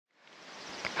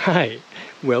Hi,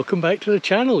 welcome back to the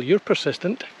channel. You're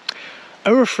persistent.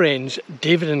 Our friends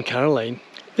David and Caroline,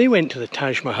 they went to the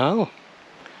Taj Mahal.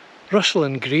 Russell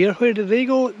and Greer, where did they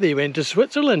go? They went to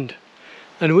Switzerland.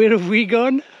 And where have we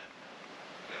gone?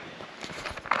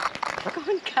 We're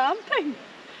going camping.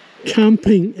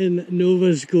 Camping in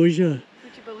Nova Scotia.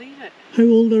 Would you believe it? How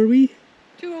old are we?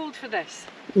 Too old for this.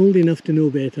 Old enough to know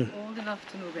better. Old enough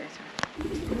to know better.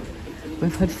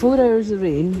 We've had 4 hours of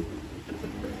rain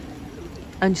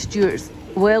and Stuart's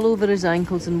well over his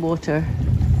ankles in water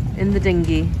in the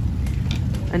dinghy,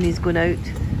 and he's going out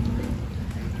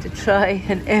to try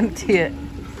and empty it.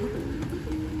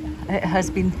 It has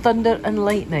been thunder and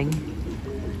lightning.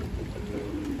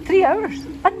 3 hours.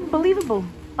 Unbelievable.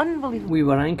 Unbelievable. We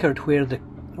were anchored where the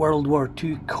World War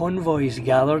II convoys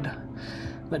gathered,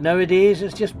 but nowadays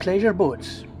it's just pleasure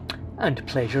boats and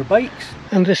pleasure bikes.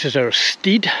 And this is our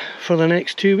steed for the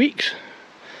next 2 weeks.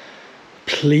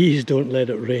 Please don't let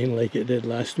it rain like it did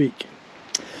last week.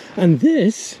 And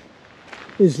this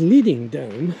is leading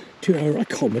down to our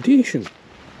accommodation.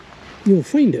 You'll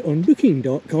find it on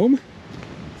booking.com.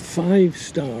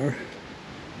 5-star,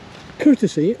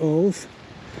 courtesy of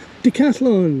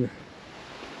Decathlon.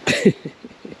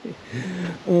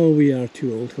 Oh, we are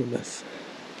too old for this.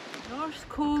 North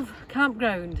Cove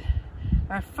campground.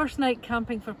 Our first night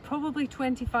camping for probably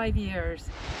 25 years.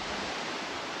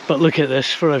 But look at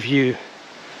this for a view.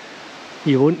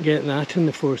 You won't get that in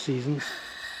the Four Seasons.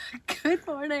 Good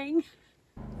morning.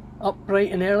 Up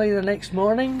bright and early the next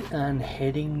morning and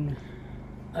heading,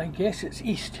 I guess it's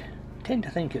east. I tend to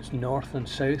think it's north and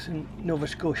south in Nova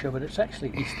Scotia, but it's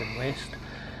actually east and west.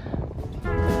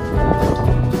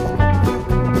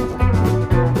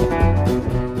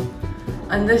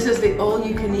 And this is the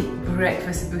all-you-can-eat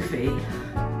breakfast buffet.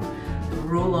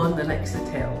 Roll on the next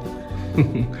hotel.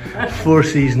 Four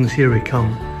Seasons, here we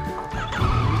come.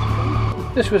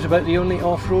 This was about the only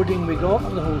off-roading we got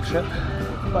on the whole trip,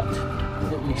 but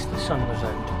at least the sun was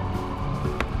out.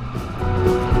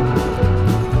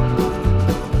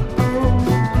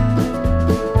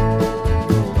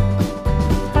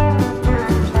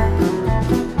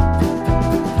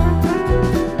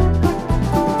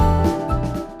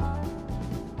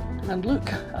 And look,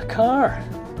 a car!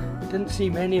 Didn't see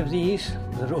many of these.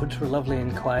 The roads were lovely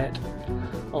and quiet,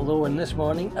 although in this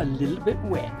morning a little bit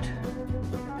wet.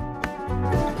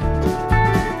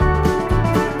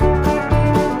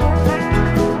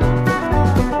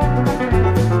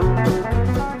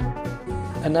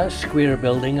 And that square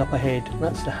building up ahead,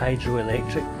 that's the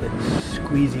hydroelectric that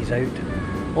squeezes out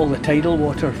all the tidal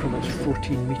water from its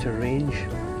 14-metre range,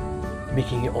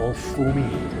 making it all foamy.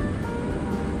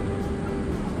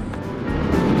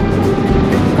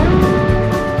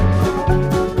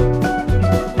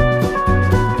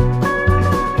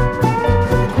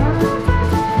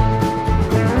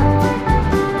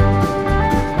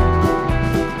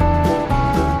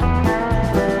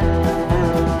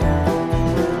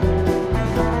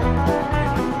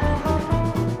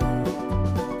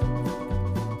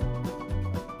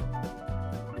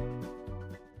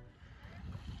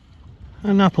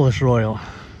 Annapolis Royal,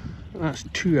 that's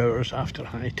 2 hours after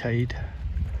high tide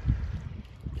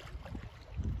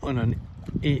on an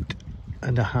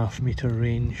 8.5-metre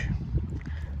range.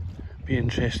 Be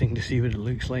interesting to see what it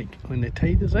looks like when the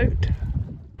tide is out.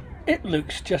 It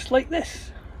looks just like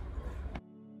this.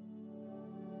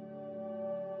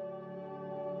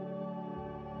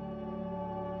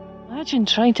 Imagine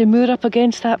trying to moor up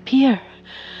against that pier.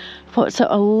 What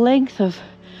sort of length of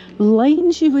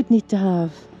lines you would need to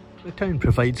have. The town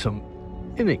provides some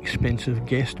inexpensive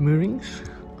guest moorings,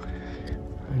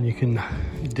 and you can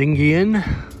dinghy in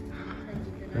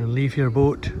and leave your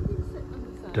boat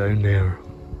down there.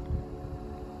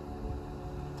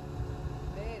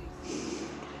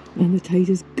 And the tide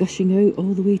is gushing out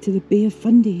all the way to the Bay of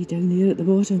Fundy down there at the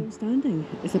bottom. Standing.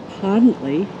 It's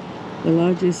apparently the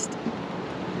largest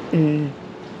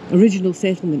original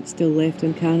settlement still left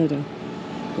in Canada.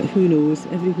 But who knows,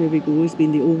 everywhere we go has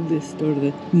been the oldest or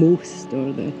the most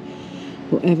or the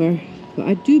whatever. But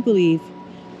I do believe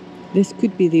this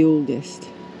could be the oldest.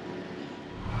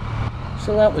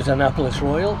 So that was Annapolis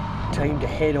Royal. Time to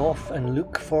head off and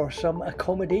look for some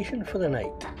accommodation for the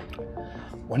night.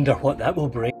 Wonder what that will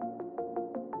bring.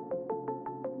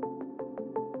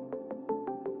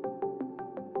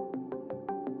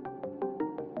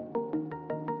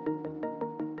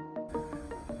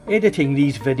 Editing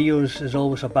these videos is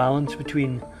always a balance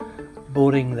between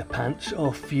boring the pants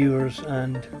off viewers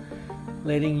and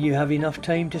letting you have enough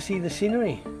time to see the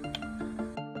scenery.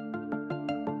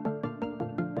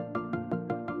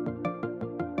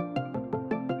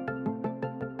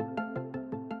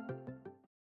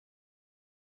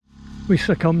 We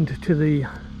succumbed to the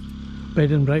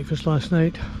bed and breakfast last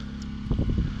night,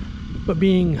 but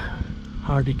being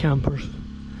hardy campers,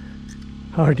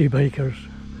 hardy bikers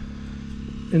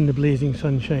in the blazing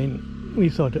sunshine, we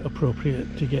thought it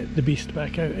appropriate to get the beast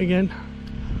back out again,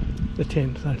 the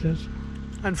tent that is.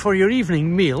 And for your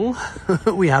evening meal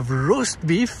we have roast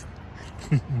beef,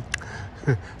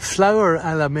 flour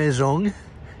à la maison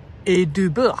et du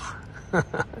beurre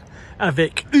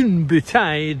avec une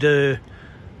bouteille de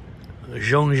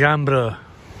gingembre.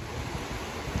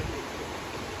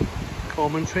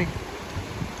 Commentary.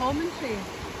 Commentary.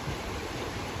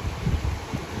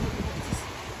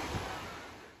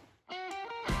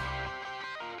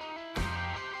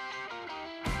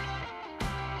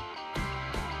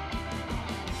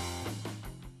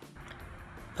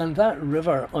 And that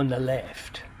river on the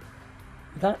left,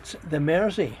 that's the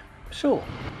Mersey. So,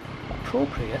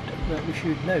 appropriate that we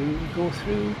should now go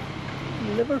through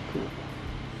Liverpool.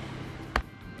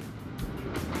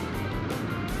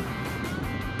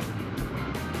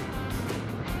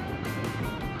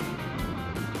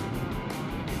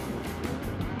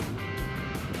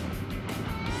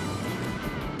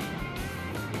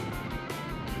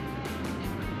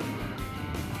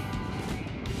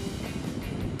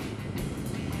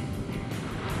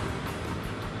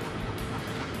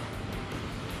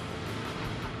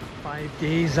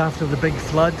 Days after the big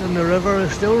flood and the river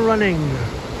is still running.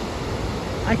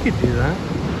 I could do that.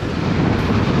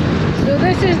 So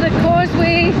this is the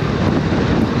causeway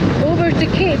over to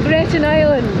Cape Breton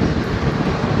Island,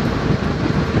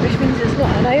 which means it's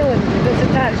not an island if it's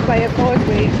attached by a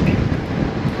causeway.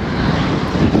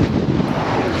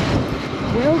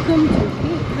 Welcome to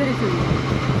Cape Breton.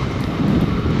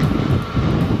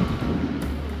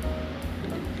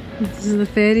 This is the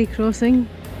ferry crossing.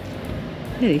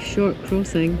 Very short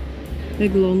crossing,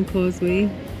 big long causeway. I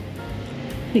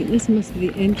think this must be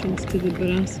the entrance to the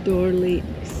Brass Door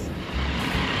Lakes.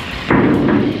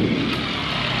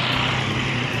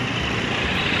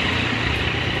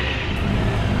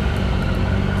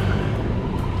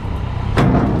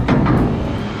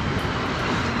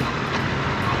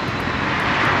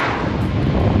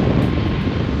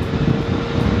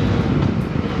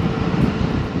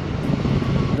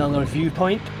 Another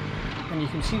viewpoint. And you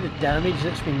can see the damage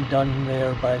that's been done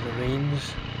there by the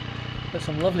rains. But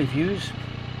some lovely views.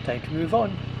 Time to move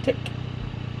on. Tick.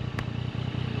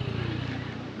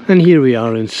 And here we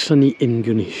are in sunny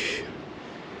Ingonish.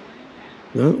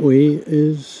 That way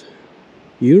is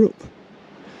Europe.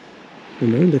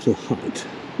 And our little hut,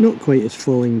 not quite as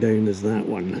falling down as that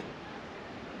one,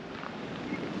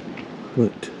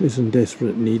 but is in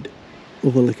desperate need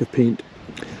of a lick of paint.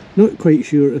 Not quite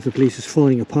sure if the place is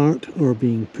falling apart or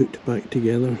being put back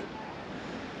together,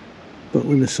 but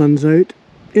when the sun's out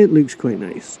it looks quite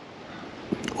nice.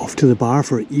 Off to the bar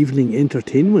for evening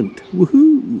entertainment.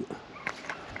 Woohoo!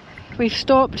 We've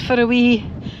stopped for a wee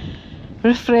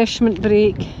refreshment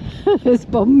break. His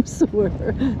bum's sore,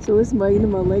 so is mine,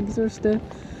 and my legs are stiff.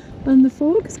 And the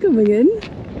fog's coming in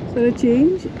for a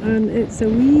change, and it's a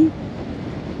wee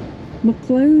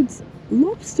McLeod's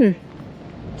lobster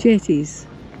jetties.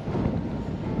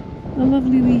 A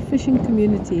lovely wee fishing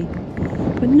community,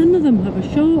 but none of them have a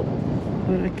shop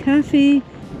or a cafe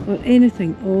or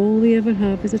anything. All they ever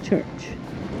have is a church.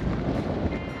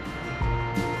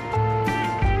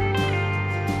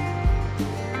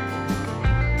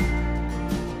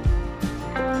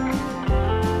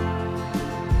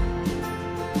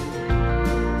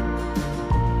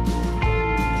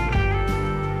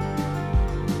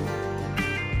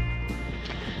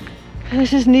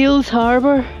 This is Neil's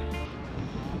Harbour,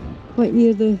 quite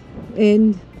near the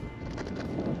end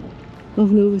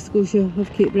of Nova Scotia,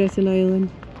 of Cape Breton Island,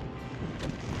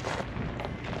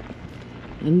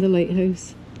 and the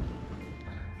lighthouse.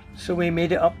 So we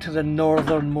made it up to the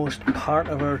northernmost part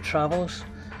of our travels,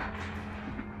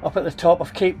 up at the top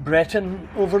of Cape Breton,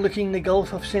 overlooking the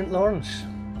Gulf of St. Lawrence.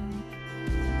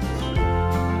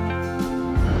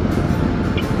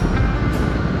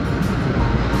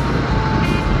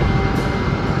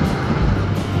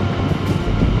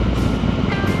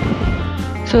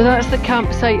 So that's the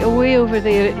campsite away over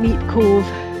there at Neat Cove,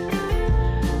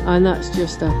 and that's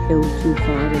just a hill too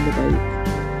far in the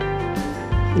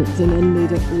bike. It's an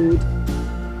inlaid up road,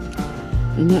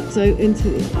 and that's out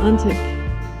into the Atlantic.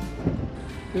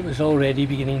 It was already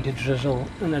beginning to drizzle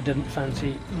and I didn't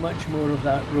fancy much more of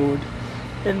that road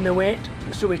in the wet,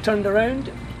 so we turned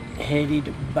around,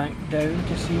 headed back down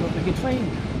to see what we could find.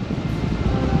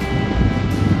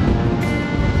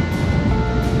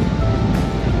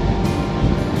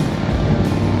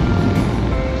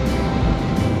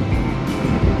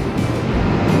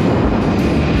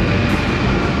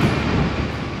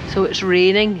 So it's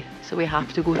raining, so we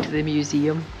have to go to the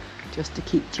museum just to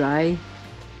keep dry.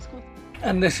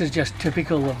 And this is just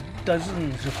typical of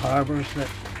dozens of harbours that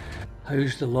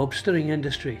house the lobstering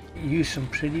industry. Use some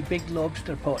pretty big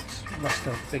lobster pots, must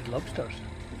have big lobsters.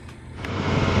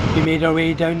 We made our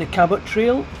way down the Cabot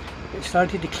Trail. It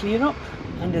started to clear up,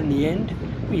 and in the end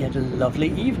we had a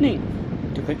lovely evening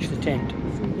to pitch the tent.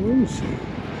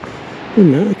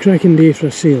 Isn't that a cracking day for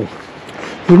a sail?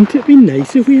 Wouldn't it be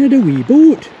nice if we had a wee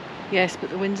boat? Yes, but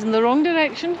the wind's in the wrong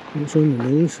direction. It's on the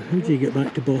nose. How do you get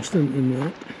back to Boston in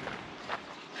that?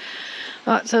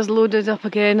 That's us loaded up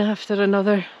again after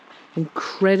another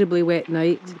incredibly wet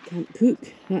night. We can't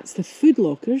cook. That's the food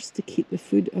lockers to keep the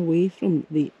food away from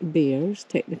the bears,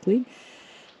 technically,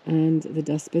 and the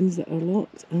dustbins that are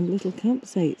locked, and little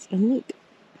campsites. And look,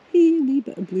 hey, a wee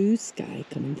bit of blue sky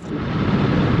coming through.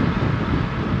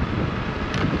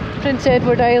 Prince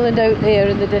Edward Island out there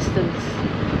in the distance.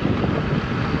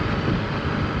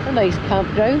 A nice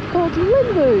campground called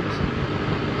Linwood.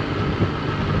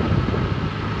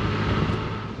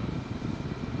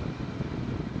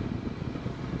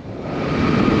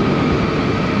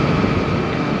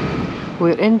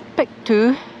 We're in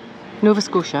Pictou, Nova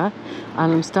Scotia,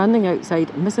 and I'm standing outside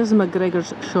Mrs.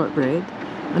 McGregor's shortbread,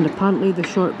 and apparently the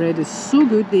shortbread is so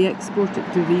good they export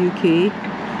it to the UK.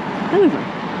 However,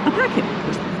 a packet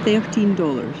was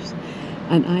 $13,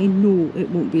 and I know it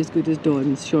won't be as good as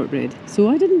Dawn's shortbread, so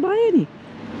I didn't buy any.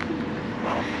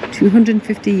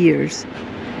 250 years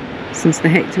since the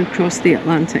Hector crossed the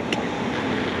Atlantic.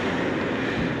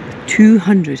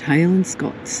 200 Highland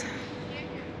Scots.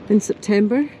 In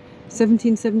September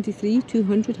 1773,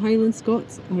 200 Highland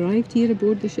Scots arrived here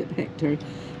aboard the ship Hector.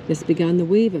 This began the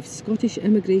wave of Scottish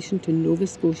immigration to Nova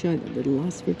Scotia that would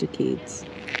last for decades.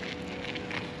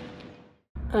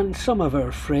 And some of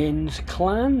our friends'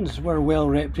 clans were well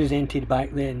represented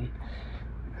back then.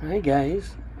 Hi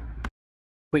guys.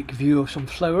 Quick view of some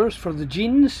flowers for the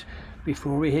jeans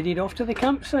before we headed off to the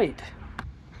campsite.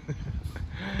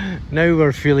 Now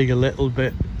we're feeling a little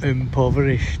bit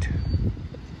impoverished.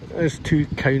 As two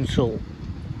council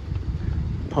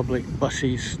public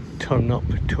buses turn up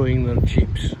towing their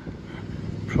jeeps.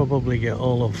 Probably get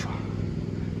all of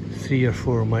 3 or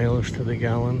 4 miles to the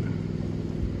gallon.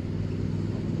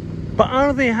 But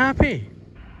are they happy?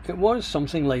 It was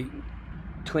something like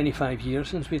 25 years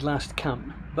since we last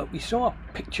camped, but we saw a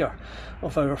picture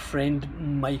of our friend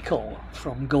Michael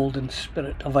from Golden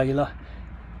Spirit of Islay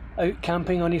out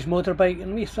camping on his motorbike,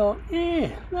 and we thought,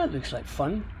 that looks like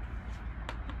fun.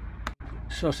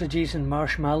 Sausages and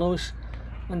marshmallows,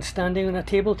 and standing on a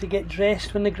table to get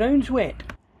dressed when the ground's wet.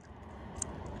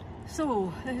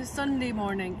 So, this is Sunday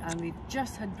morning and we've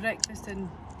just had breakfast in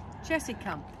Chessie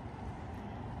Camp.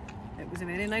 It was a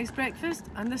very nice breakfast,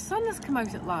 and the sun has come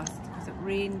out at last because it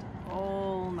rained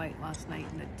all night last night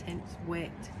and the tent's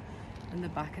wet in the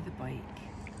back of the bike.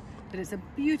 But it's a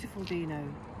beautiful day now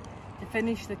to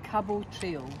finish the Cabot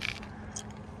Trail.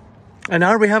 And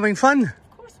are we having fun?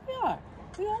 Of course we are.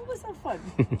 We always have fun.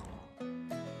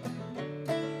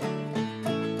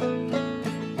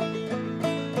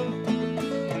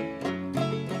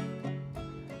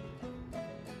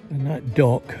 And that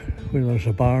dock, where there's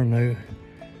a bar now,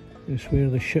 is where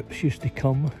the ships used to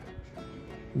come,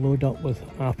 load up with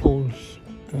apples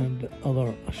and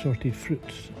other assorted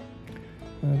fruits,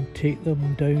 and take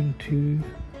them down to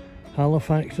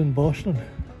Halifax and Boston.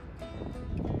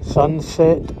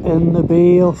 Sunset in the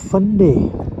Bay of Fundy.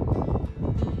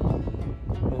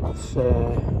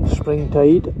 It's spring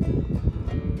tide,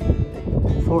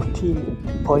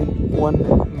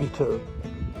 14.1 metre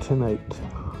tonight.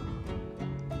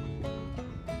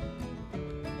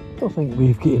 Don't think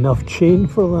we've got enough chain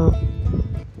for that.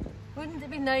 Wouldn't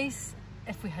it be nice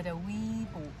if we had a wee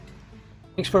boat?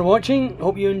 Thanks for watching,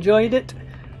 hope you enjoyed it.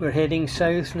 We're heading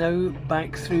south now,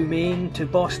 back through Maine to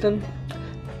Boston.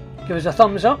 Give us a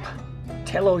thumbs up,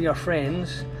 tell all your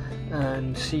friends,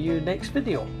 and see you next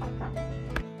video.